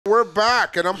We're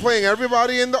back, and I'm playing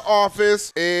everybody in the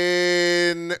office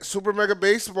in Super Mega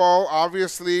Baseball.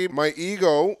 Obviously, my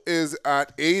ego is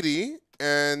at 80,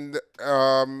 and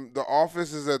the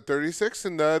office is at 36,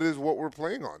 and that is what we're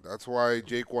playing on. That's why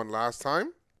Jake won last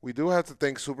time. We do have to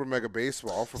thank Super Mega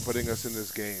Baseball for putting us in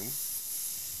this game.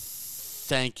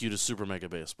 Thank you to Super Mega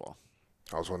Baseball.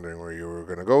 I was wondering where you were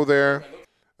going to go there.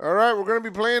 All right, we're going to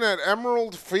be playing at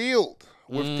Emerald Field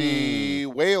with the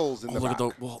whales in the back.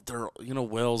 Well,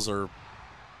 whales are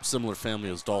similar family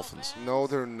as dolphins. No,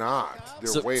 they're not.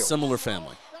 They're whales. Similar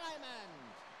family.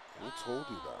 Who told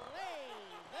you that?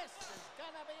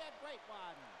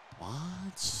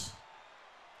 What?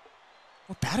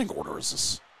 What batting order is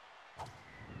this?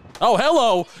 Oh,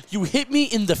 hello! You hit me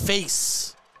in the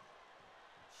face.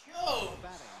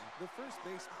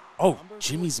 Oh,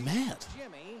 Jimmy's mad.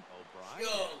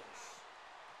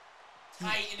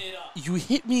 Tighten it up. You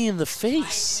hit me in the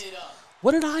face.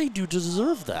 What did I do to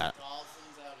deserve that?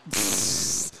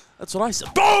 That's what I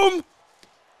said. Boom!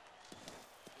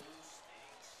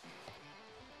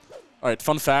 All right,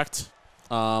 fun fact.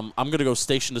 I'm going to go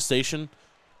station to station.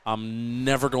 I'm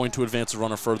never going to advance a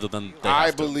runner further than they I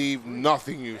have to. believe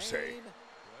nothing you say.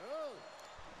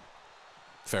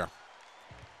 Fair.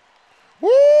 Woo!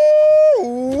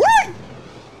 Oh,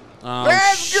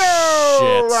 Let's go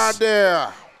shit. right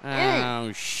there.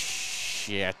 Oh,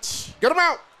 shit. Get him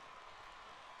out.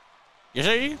 You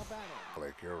see?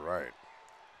 Blake, you're right.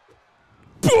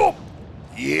 Boom!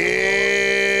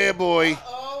 Yeah, boy.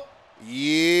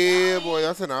 Yeah, boy.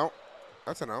 That's an out.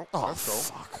 That's an out. Oh, Let's go.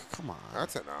 fuck. Come on.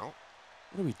 That's an out.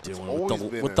 What are we doing always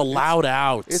with the loud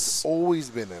outs? It's always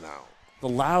been an out. The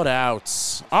loud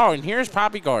outs. Oh, and here's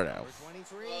Poppy Gardo.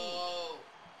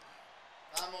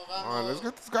 Come on, let's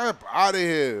get this guy up out of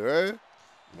here, right?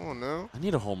 Come on now. I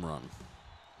need a home run.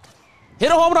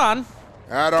 Hit a home run.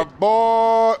 Atta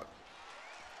boy.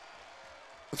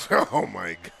 Oh,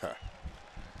 my God.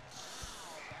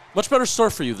 Much better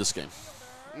start for you this game.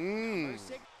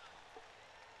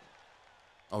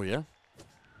 Oh, yeah?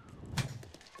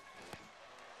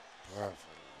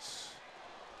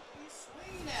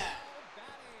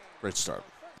 Great start.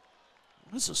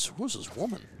 What is this? Who's this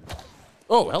woman?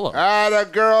 Oh, hello. Atta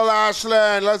girl,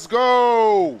 Ashland. Let's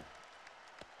go.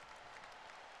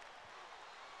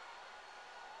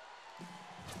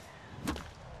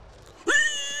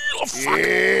 Oh, fuck.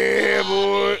 Yeah,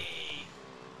 boy.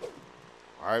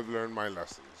 I've learned my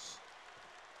lessons.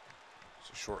 It's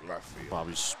a short left field.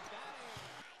 Bobby's.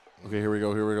 Okay, here we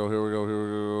go. Here we go. Here we go. Here we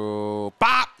go.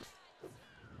 Bop!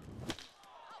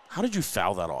 How did you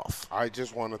foul that off? I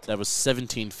just wanted to. That was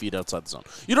 17 feet outside the zone.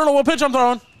 You don't know what pitch I'm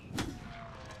throwing.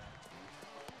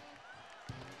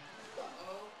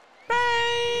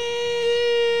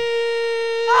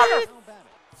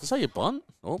 Is this how you bunt?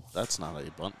 Oh, that's not how you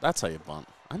bunt. That's how you bunt.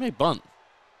 I may bunt.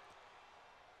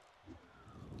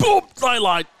 Boom! I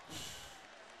lied.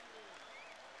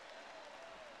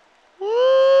 Woo!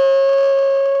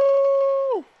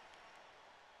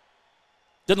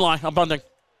 Didn't lie. I'm bunting.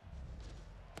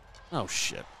 Oh,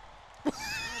 shit.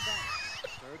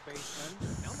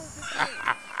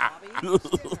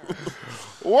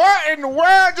 What in the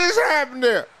world just happened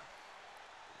there?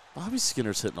 Bobby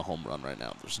Skinner's hitting a home run right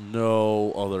now. There's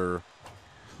no other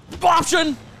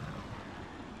option.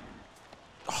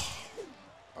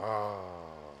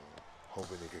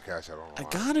 Hoping he could catch that on the I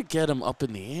line. gotta get him up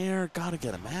in the air. Gotta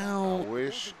get him out.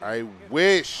 I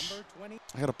wish.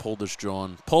 I gotta pull this,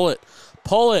 John. Pull it.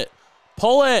 Pull it.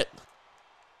 Pull it.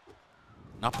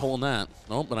 Not pulling that.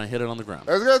 Nope, but I hit it on the ground.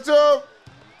 Let's get to him.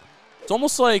 It's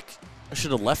almost like I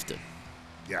should have left it.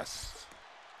 Yes.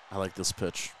 I like this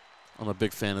pitch. I'm a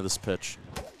big fan of this pitch.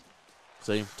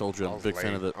 See, told you I'm a big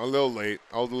fan of it. A little late.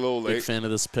 I was a little late. Big fan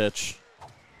of this pitch.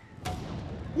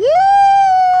 Woo!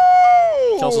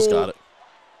 Kelsey's got it.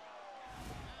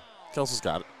 Kelsey's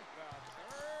got it.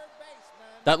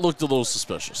 That looked a little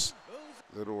suspicious.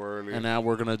 A little early. And now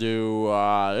we're going to do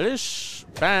ish.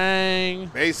 Bang.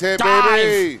 Base hit, Dive.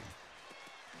 baby.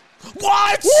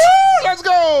 What? Woo! Let's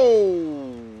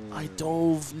go. I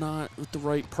dove not with the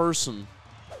right person.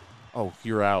 Oh,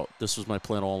 you're out. This was my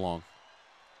plan all along.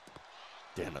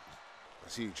 Damn it. I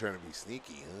see you trying to be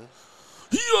sneaky, huh?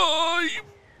 Yay!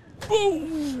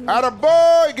 Boom! Atta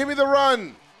boy, give me the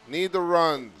run. Need the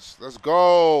runs. Let's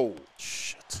go.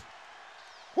 Shit.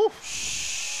 Woo.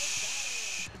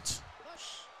 Shit.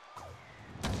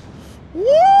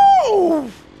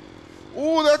 Woo!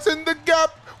 Ooh, that's in the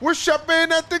gap. We're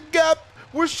shopping at the gap.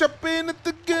 We're shopping at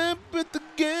the gap, at the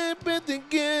gap, at the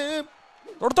gap.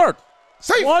 Throw to third.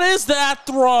 Safe. What is that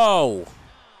throw?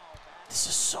 This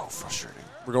is so frustrating.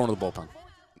 We're going to the bullpen.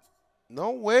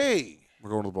 No way. We're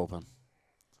going to the bullpen.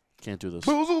 Can't do this.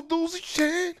 Boozle doozy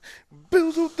shan.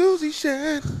 Boozle doozy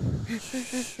shan.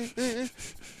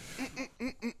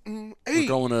 We're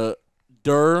going to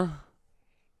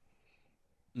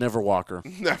Never Walker.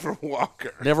 Never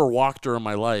Walker. Never walked her in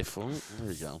my life. Oh,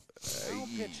 there you go. Now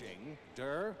pitching,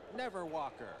 Never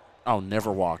Walker. Oh,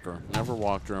 never walker. Never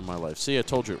walked her in my life. See, I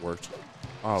told you it worked.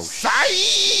 Oh,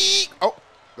 Psych! Oh,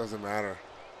 doesn't matter.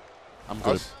 I'm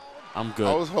good. I'm good.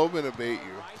 I was hoping to bait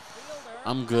you.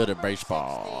 I'm good at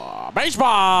baseball.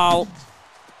 Baseball!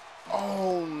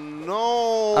 Oh, no.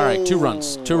 All right, 2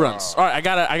 runs. 2 runs. All right, I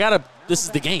gotta. This is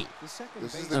the game. This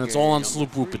is the And it's game. all on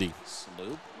Sloop Whoopity.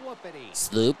 Sloop Whoopity.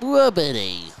 Sloop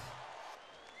Whoopity.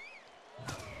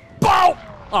 Bow!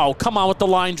 Oh, come on with the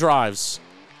line drives.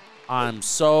 I'm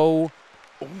so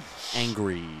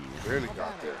angry. Barely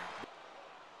got there.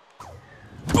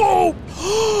 Boom!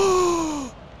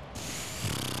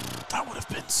 That would have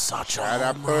been such a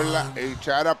home run. He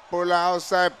tried to pull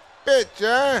outside pitch,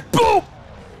 eh? Boom!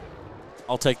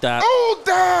 I'll take that. Oh,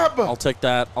 dab! I'll take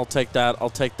that. I'll take that. I'll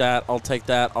take that. I'll take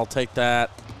that. I'll take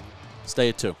that. Stay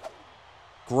at 2.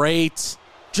 Great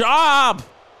job!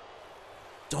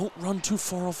 Don't run too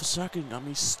far off a second. Got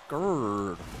me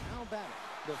scared.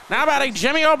 Now batting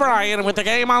Jimmy O'Brien with the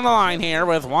game on the line here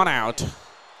with 1 out.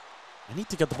 I need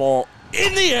to get the ball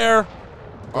in the air.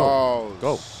 Oh,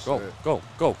 Go, go, shit. go,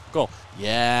 go, go.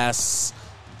 Yes.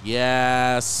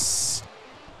 Yes.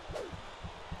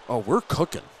 Oh, we're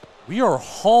cooking. We are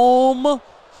home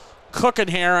cooking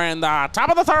here in the top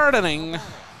of the 3rd inning.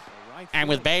 And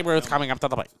with Babe Ruth coming up to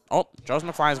the plate. Oh, Joez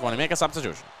Mcfly is going to make a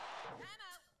substitution.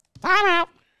 Timeout.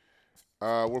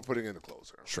 We're putting in the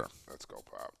closer. Sure. Let's go,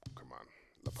 Pop. Come on.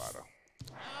 Lapata.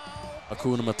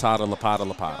 Hakuna Matata, Lapata,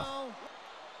 Lapata.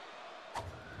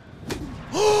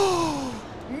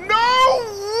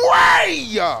 No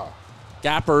way!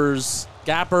 Gappers,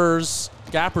 gappers,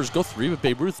 gappers. Go 3 with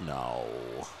Babe Ruth? No.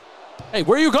 Hey,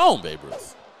 where are you going, Babe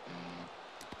Ruth?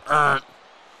 Bad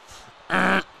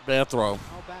throw.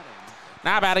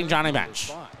 Now batting Johnny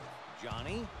Bench.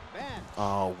 Johnny Bench.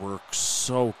 Oh, we're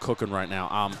so cooking right now.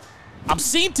 I'm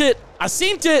seen it. I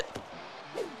seen it.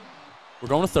 We're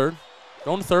going to 3rd.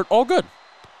 Going to 3rd. All good.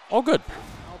 All good.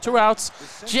 2 outs.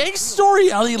 Jake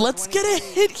Storielli, let's get a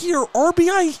hit here.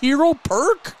 RBI hero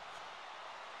perk.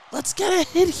 Let's get a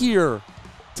hit here.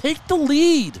 Take the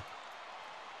lead.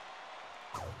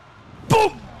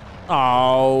 Boom.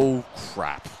 Oh,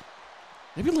 crap.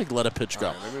 Maybe like let a pitch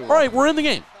go. All right, we're in the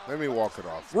game. Let me walk it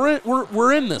off.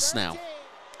 We're in this now.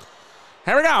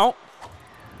 Here we go.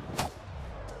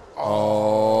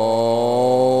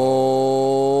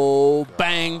 Oh,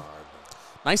 bang.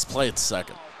 Nice play at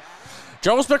second.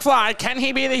 Joez Mcfly, can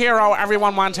he be the hero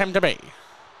everyone wants him to be?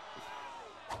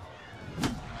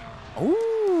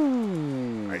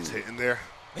 Ooh. Nice hitting there.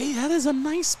 Hey, that is a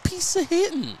nice piece of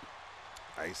hitting.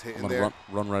 Nice I'm hitting going there. to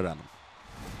run right at him.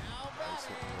 Nice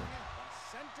hitting there.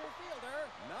 Center fielder,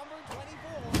 number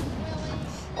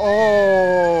 24.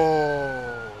 Oh.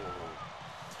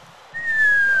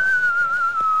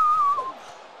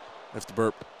 I have to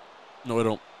burp. No, I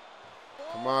don't.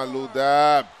 Come on, Lou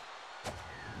Dab.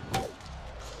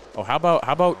 Oh, how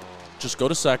about just go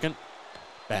to second.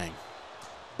 Bang.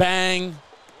 Bang.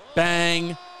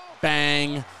 Bang.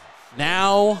 Bang.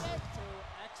 Now.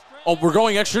 Oh, we're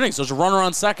going extra innings. There's a runner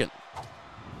on second.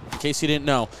 In case you didn't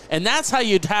know. And that's how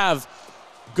you'd have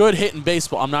good hit in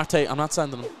baseball. I'm not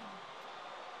sending them.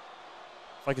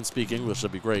 If I can speak English,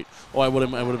 that'd be great. Oh, I would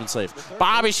have been safe.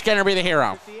 Bobby Skinner be the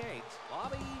hero. 58,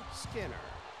 Bobby Skinner.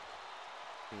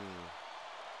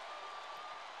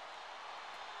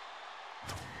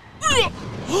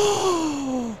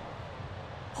 Oh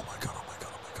my god, oh my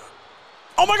god, oh my god.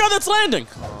 Oh my god, that's landing!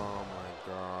 Oh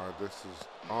my God, this is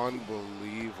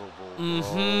unbelievable, bro.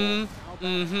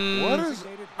 Mm-hmm. What is?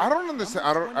 I don't understand.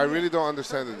 I really don't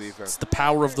understand the defense. It's the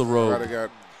power of the Gotta road. get.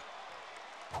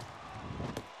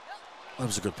 That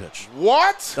was a good pitch.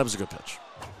 What? That was a good pitch.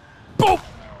 Boom!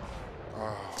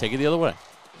 Take it the other way.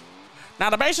 Now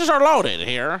the bases are loaded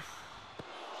here.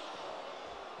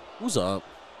 Who's up?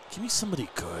 Give me somebody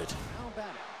good. Now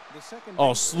batting, the second Oh,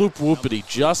 baseman, Sloop Whoopity.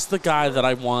 Just the guy that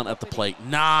I want at the plate.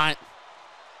 Not.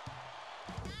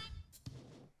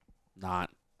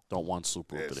 Don't want Sloop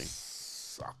This Whoopity.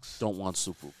 sucks. Don't want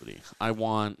Sloop Whoopity. I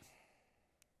want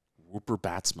Whooper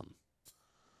Batsman.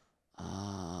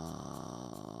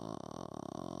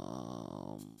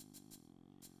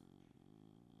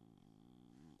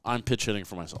 I'm pitch hitting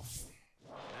for myself.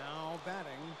 Now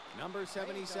batting, number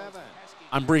 77.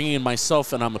 I'm bringing in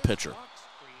myself, and I'm a pitcher.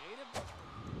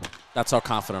 That's how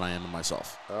confident I am in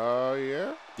myself. Oh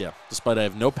yeah. Yeah, despite I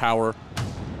have no power.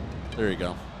 There you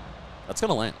go. That's going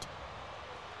to land.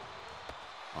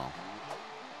 Oh.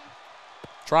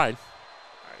 Tried.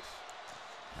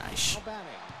 Nice. Nice. Now batting,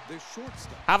 the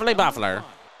shortstop. Heavily number Buffalo.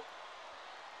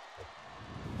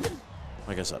 5.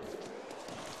 Like I said.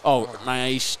 Oh,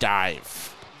 nice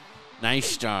dive.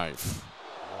 Nice dive.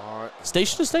 What?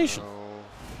 Station to station. No.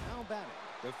 Now batting,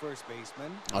 the first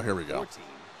baseman. Oh, here we go. 14,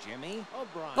 Jimmy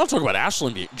O'Brien. Don't talk about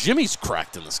Ashland being. Jimmy's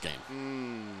cracked in this game.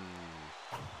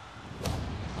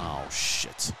 Oh,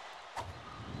 shit.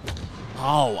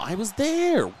 Oh, I was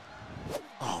there.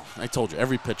 Oh, I told you.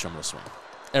 Every pitch I'm going to swing.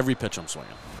 Every pitch I'm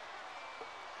swinging.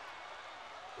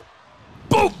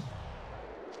 Boom!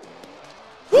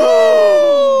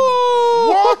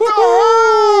 What the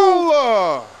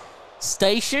hell?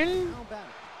 Station Now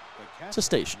batting, the catcher, to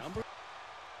station. number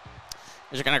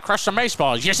Is it going to crush some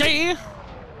baseballs? You see? Get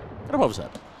above his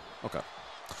head. Okay.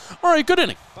 All right, good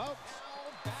inning. Folks.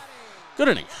 Now batting, Good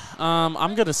inning.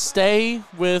 I'm going to stay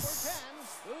with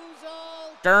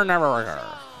 10, Uzal Gurner.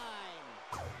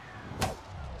 Shine.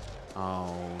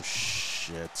 Oh,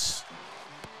 shit.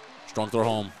 Strong throw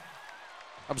home.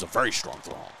 That was a very strong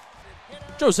throw home.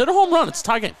 Joez, hit a home run. It's a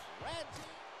tie game.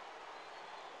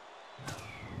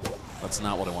 That's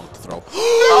not what I wanted to throw.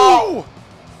 No!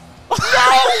 No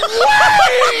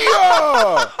way!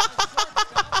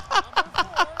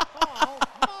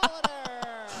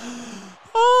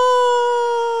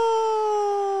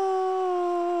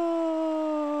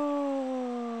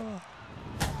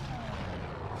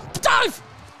 Dive!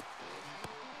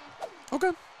 Okay.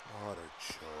 What a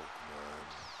joke, man.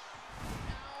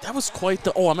 That was quite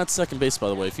the. Oh, I'm at second base, by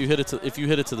the way. If you hit it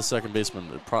to the second baseman,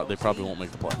 they probably won't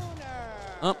make the play.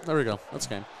 Oh, there we go. That's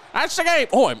game. That's the game.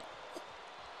 Oh, I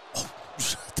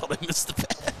thought I missed the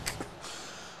bag.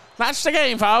 That's the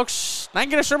game, folks.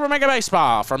 Thank you to Super Mega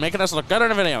Baseball for making us look good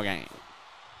in a video game.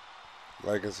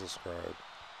 Like and subscribe.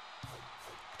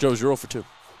 Joez, you're 0 for 2.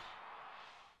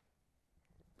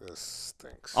 This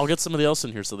stinks. I'll get somebody else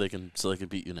in here so they can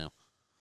beat you now.